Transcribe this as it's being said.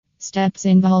Steps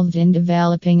involved in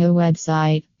developing a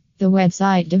website. The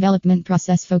website development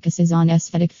process focuses on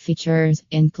aesthetic features,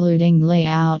 including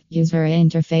layout, user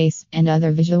interface, and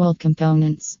other visual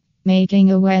components.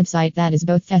 Making a website that is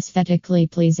both aesthetically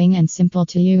pleasing and simple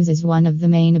to use is one of the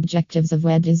main objectives of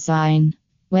web design.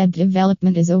 Web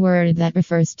development is a word that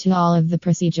refers to all of the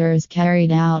procedures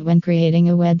carried out when creating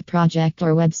a web project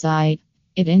or website.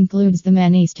 It includes the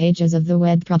many stages of the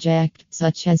web project,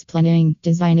 such as planning,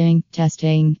 designing,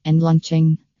 testing, and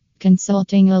launching.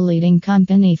 Consulting a leading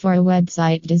company for a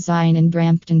website design in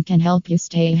Brampton can help you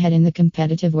stay ahead in the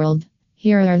competitive world.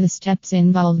 Here are the steps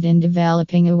involved in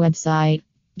developing a website.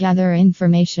 Gather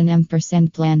information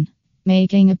 & plan.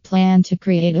 Making a plan to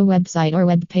create a website or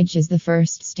web page is the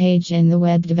first stage in the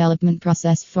web development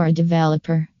process for a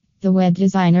developer. The web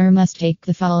designer must take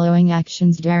the following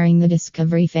actions during the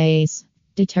discovery phase.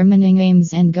 Determining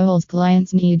aims and goals,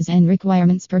 clients' needs and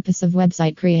requirements, purpose of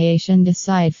website creation,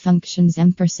 decide functions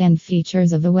 &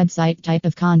 features of a website, type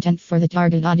of content for the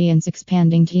target audience,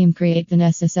 expanding team, create the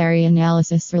necessary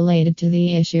analysis related to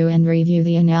the issue and review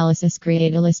the analysis,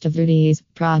 create a list of duties,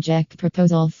 project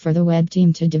proposal for the web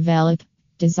team to develop.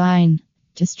 Design.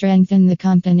 To strengthen the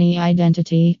company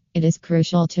identity, it is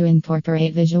crucial to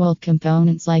incorporate visual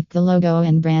components like the logo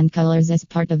and brand colors as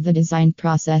part of the design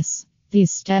process.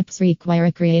 These steps require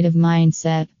a creative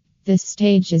mindset. This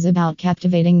stage is about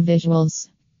captivating visuals.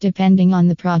 Depending on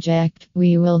the project,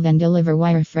 we will then deliver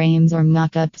wireframes or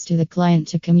mock-ups to the client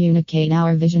to communicate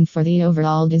our vision for the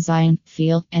overall design,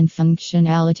 feel, and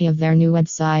functionality of their new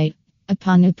website.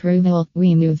 Upon approval,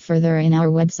 we move further in our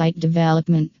website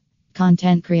development.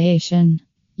 Content creation.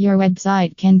 Your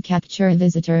website can capture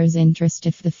visitors' interest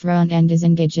if the front end is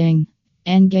engaging.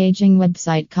 Engaging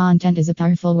website content is a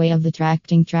powerful way of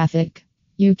attracting traffic.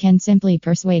 You can simply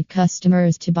persuade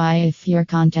customers to buy if your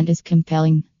content is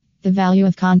compelling. The value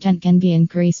of content can be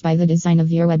increased by the design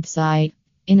of your website.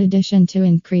 In addition to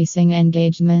increasing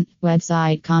engagement,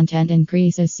 website content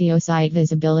increases SEO site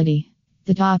visibility.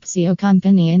 The top SEO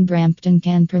company in Brampton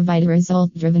can provide a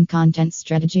result-driven content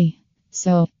strategy.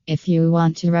 So, if you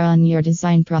want to run your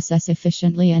design process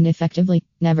efficiently and effectively,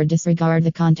 never disregard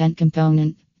the content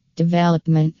component.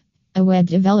 Development. A web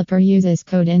developer uses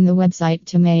code in the website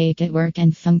to make it work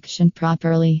and function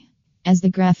properly. As the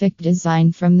graphic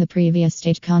design from the previous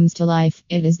stage comes to life,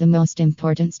 it is the most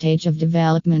important stage of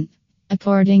development.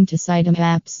 According to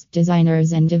Sitemaps,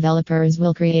 designers and developers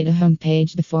will create a home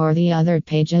page before the other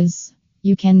pages.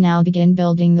 You can now begin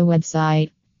building the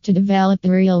website. To develop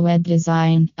a real web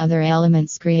design, other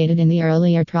elements created in the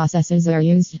earlier processes are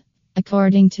used.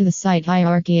 According to the site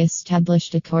hierarchy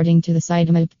established according to the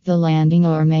sitemap, the landing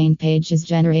or main page is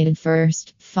generated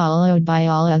first, followed by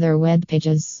all other web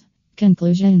pages.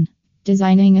 Conclusion.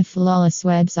 Designing a flawless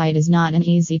website is not an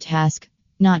easy task.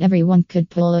 Not everyone could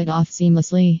pull it off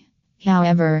seamlessly.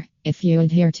 However, if you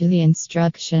adhere to the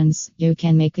instructions, you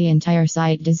can make the entire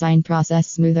site design process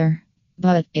smoother.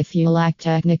 But if you lack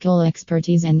technical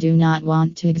expertise and do not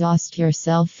want to exhaust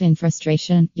yourself in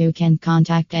frustration, you can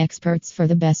contact experts for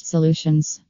the best solutions.